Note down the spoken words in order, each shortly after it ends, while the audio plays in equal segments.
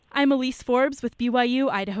I'm Elise Forbes with BYU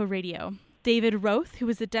Idaho Radio. David Roth, who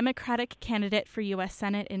is a Democratic candidate for U.S.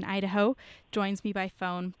 Senate in Idaho, joins me by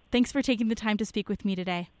phone. Thanks for taking the time to speak with me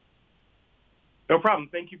today. No problem.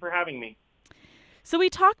 Thank you for having me. So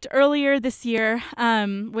we talked earlier this year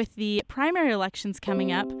with the primary elections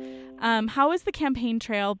coming up. How has the campaign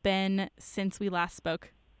trail been since we last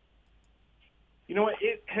spoke? You know what?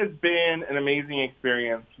 It has been an amazing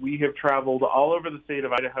experience. We have traveled all over the state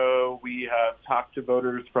of Idaho. We have talked to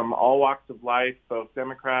voters from all walks of life, both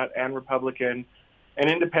Democrat and Republican, and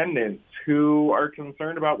independents who are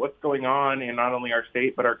concerned about what's going on in not only our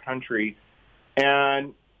state but our country.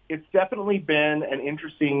 And it's definitely been an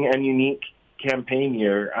interesting and unique campaign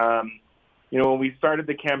year. When we started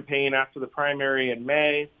the campaign after the primary in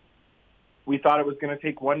May, we thought it was going to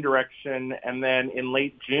take one direction, and then in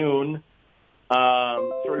late June,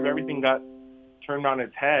 sort of everything got turned on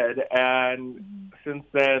its head. And since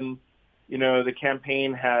then, the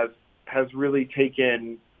campaign has really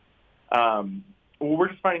taken, we're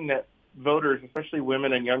just finding that voters, especially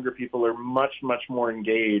women and younger people, are much, much more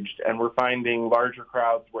engaged, and we're finding larger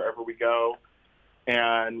crowds wherever we go.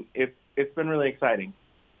 And it's been really exciting.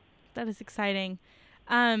 That is exciting.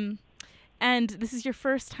 And this is your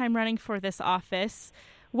first time running for this office.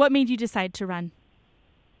 What made you decide to run?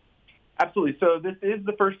 Absolutely. So this is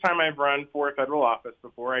the first time I've run for a federal office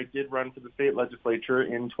before. I did run for the state legislature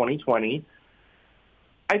in 2020.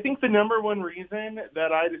 I think the number one reason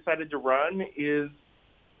that I decided to run is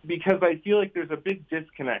because I feel like there's a big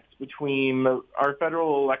disconnect between our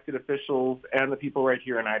federal elected officials and the people right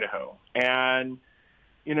here in Idaho. And,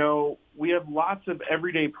 we have lots of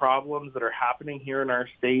everyday problems that are happening here in our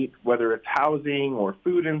state, whether it's housing or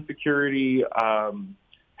food insecurity,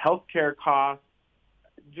 healthcare costs,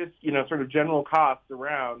 just, sort of general costs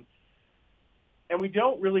around. And we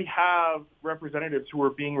don't really have representatives who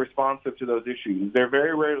are being responsive to those issues. They're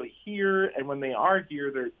very rarely here, and when they are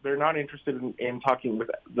here, they're not interested in talking with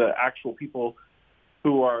the actual people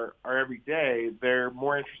who are every day. They're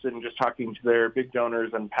more interested in just talking to their big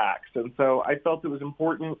donors and PACs. And so I felt it was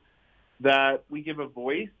important that we give a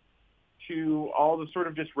voice to all the sort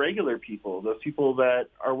of just regular people, those people that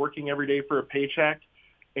are working every day for a paycheck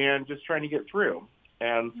and just trying to get through.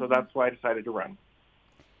 And so that's why I decided to run.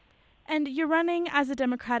 And you're running as a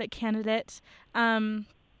Democratic candidate.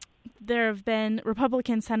 There have been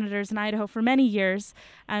Republican senators in Idaho for many years,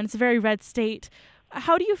 and it's a very red state.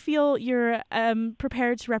 How do you feel you're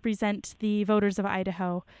prepared to represent the voters of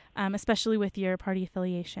Idaho, especially with your party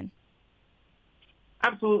affiliation?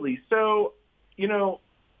 Absolutely. So,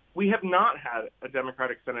 we have not had a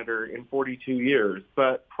Democratic senator in 42 years,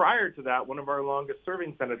 but prior to that, one of our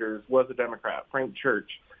longest-serving senators was a Democrat, Frank Church.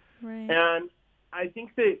 Right. And I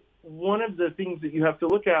think that one of the things that you have to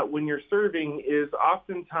look at when you're serving is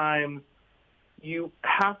oftentimes you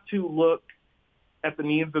have to look at the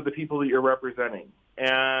needs of the people that you're representing.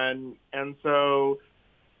 And so,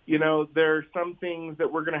 there are some things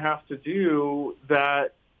that we're going to have to do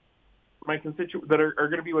that that are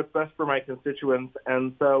going to be what's best for my constituents.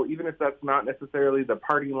 And so even if that's not necessarily the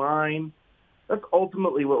party line, that's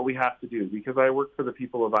ultimately what we have to do because I work for the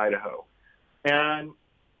people of Idaho. And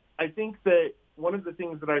I think that one of the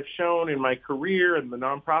things that I've shown in my career and the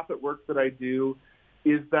nonprofit work that I do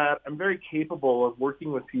is that I'm very capable of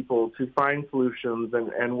working with people to find solutions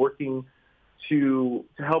and working to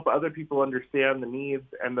help other people understand the needs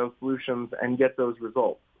and those solutions and get those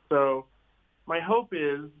results. So my hope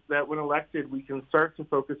is that when elected, we can start to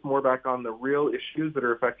focus more back on the real issues that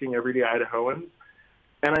are affecting everyday Idahoans.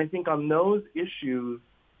 And I think on those issues,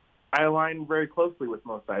 I align very closely with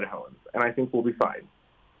most Idahoans, and I think we'll be fine.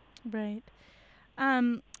 Right.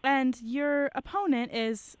 And your opponent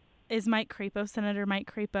is Mike Crapo, Senator Mike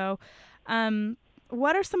Crapo.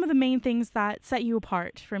 What are some of the main things that set you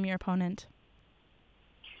apart from your opponent?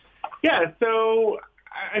 Yeah, so,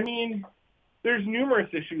 there's numerous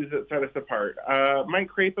issues that set us apart.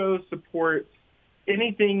 Mike Crapo supports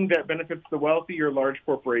anything that benefits the wealthy or large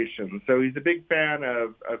corporations. So he's a big fan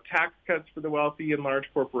of tax cuts for the wealthy and large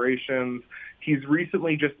corporations. He's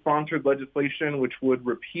recently just sponsored legislation which would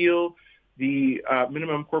repeal the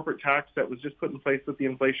minimum corporate tax that was just put in place with the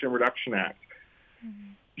Inflation Reduction Act.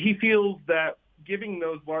 Mm-hmm. He feels that giving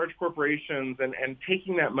those large corporations and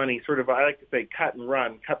taking that money, sort of, I like to say, cut and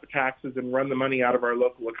run, cut the taxes and run the money out of our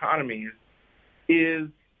local economies, is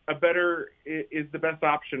the best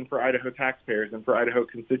option for Idaho taxpayers and for Idaho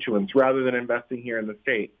constituents rather than investing here in the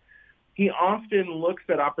state. He often looks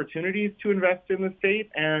at opportunities to invest in the state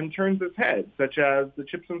and turns his head, such as the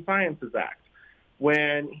CHIPS and Sciences Act,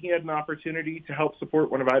 when he had an opportunity to help support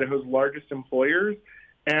one of Idaho's largest employers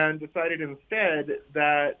and decided instead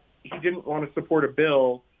that he didn't want to support a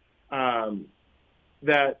bill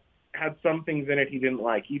that had some things in it he didn't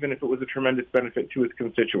like, even if it was a tremendous benefit to his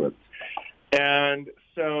constituents. And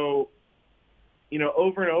so,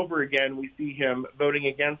 over and over again, we see him voting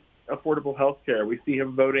against affordable health care. We see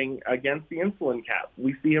him voting against the insulin cap.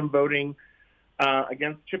 We see him voting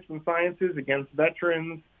against CHIPS and Sciences, against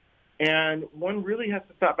veterans. And one really has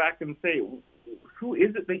to step back and say, who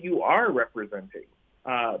is it that you are representing?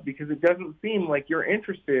 Because it doesn't seem like you're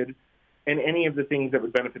interested in any of the things that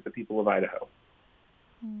would benefit the people of Idaho.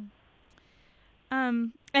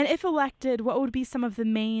 And if elected, what would be some of the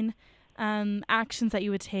main actions that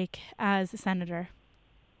you would take as a senator?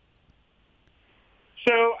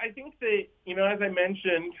 So I think that, as I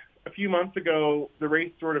mentioned a few months ago, the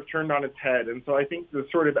race sort of turned on its head. And so I think the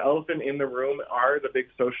sort of elephant in the room are the big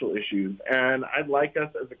social issues. And I'd like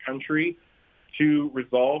us as a country to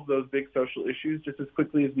resolve those big social issues just as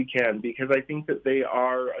quickly as we can, because I think that they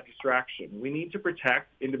are a distraction. We need to protect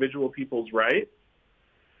individual people's rights.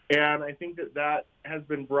 And I think that has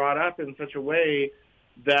been brought up in such a way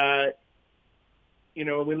that,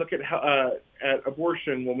 when we look at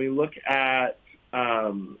abortion, when we look at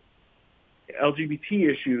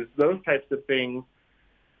LGBT issues, those types of things,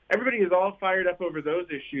 everybody is all fired up over those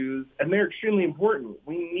issues, and they're extremely important.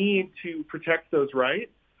 We need to protect those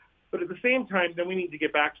rights. But at the same time, then we need to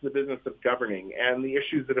get back to the business of governing and the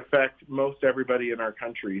issues that affect most everybody in our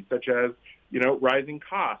country, such as, rising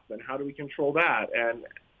costs and how do we control that, and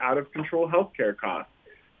out-of-control healthcare costs,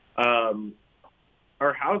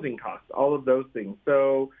 our housing costs, all of those things.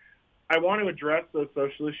 So I want to address those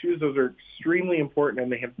social issues. Those are extremely important,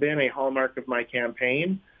 and they have been a hallmark of my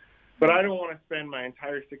campaign. But I don't want to spend my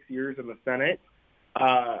entire 6 years in the Senate,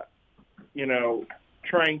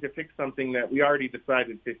 trying to fix something that we already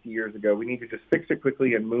decided 50 years ago. We need to just fix it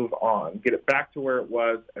quickly and move on, get it back to where it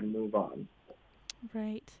was and move on.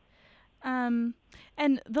 Right. And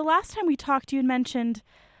the last time we talked, you had mentioned,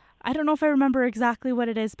 I don't know if I remember exactly what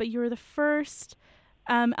it is, but you were the first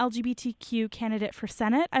LGBTQ candidate for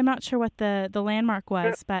Senate. I'm not sure what the landmark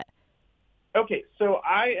was, but... Okay, so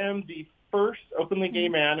I am the first openly gay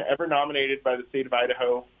man ever nominated by the state of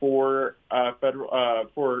Idaho for a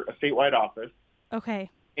statewide office. Okay.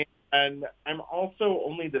 And I'm also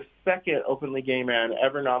only the second openly gay man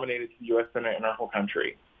ever nominated to the U.S. Senate in our whole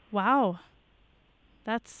country. Wow.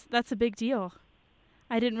 That's a big deal.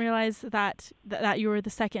 I didn't realize that you were the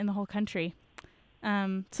second in the whole country.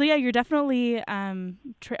 So yeah, you're definitely a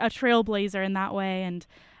trailblazer in that way. And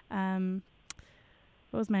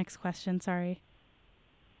what was my next question? Sorry.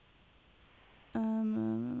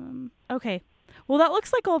 Okay. Well, that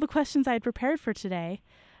looks like all the questions I had prepared for today.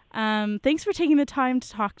 Thanks for taking the time to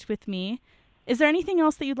talk with me. Is there anything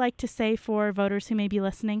else that you'd like to say for voters who may be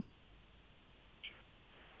listening?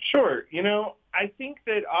 Sure. I think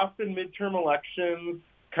that often midterm elections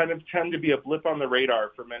kind of tend to be a blip on the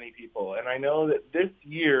radar for many people. And I know that this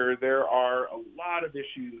year there are a lot of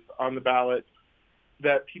issues on the ballot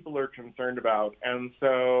that people are concerned about. And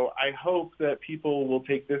so I hope that people will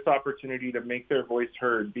take this opportunity to make their voice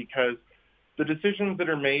heard, because the decisions that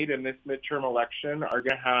are made in this midterm election are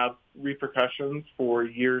going to have repercussions for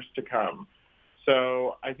years to come.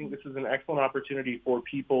 So I think this is an excellent opportunity for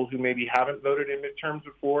people who maybe haven't voted in midterms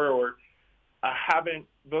before or haven't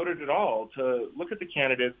voted at all to look at the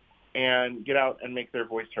candidates and get out and make their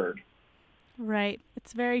voice heard. Right.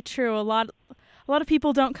 It's very true. A lot of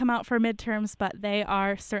people don't come out for midterms, but they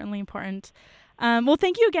are certainly important. Well,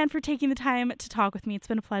 thank you again for taking the time to talk with me. It's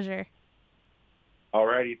been a pleasure. All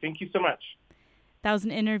righty. Thank you so much. That was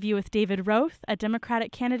an interview with David Roth, a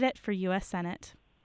Democratic candidate for U.S. Senate.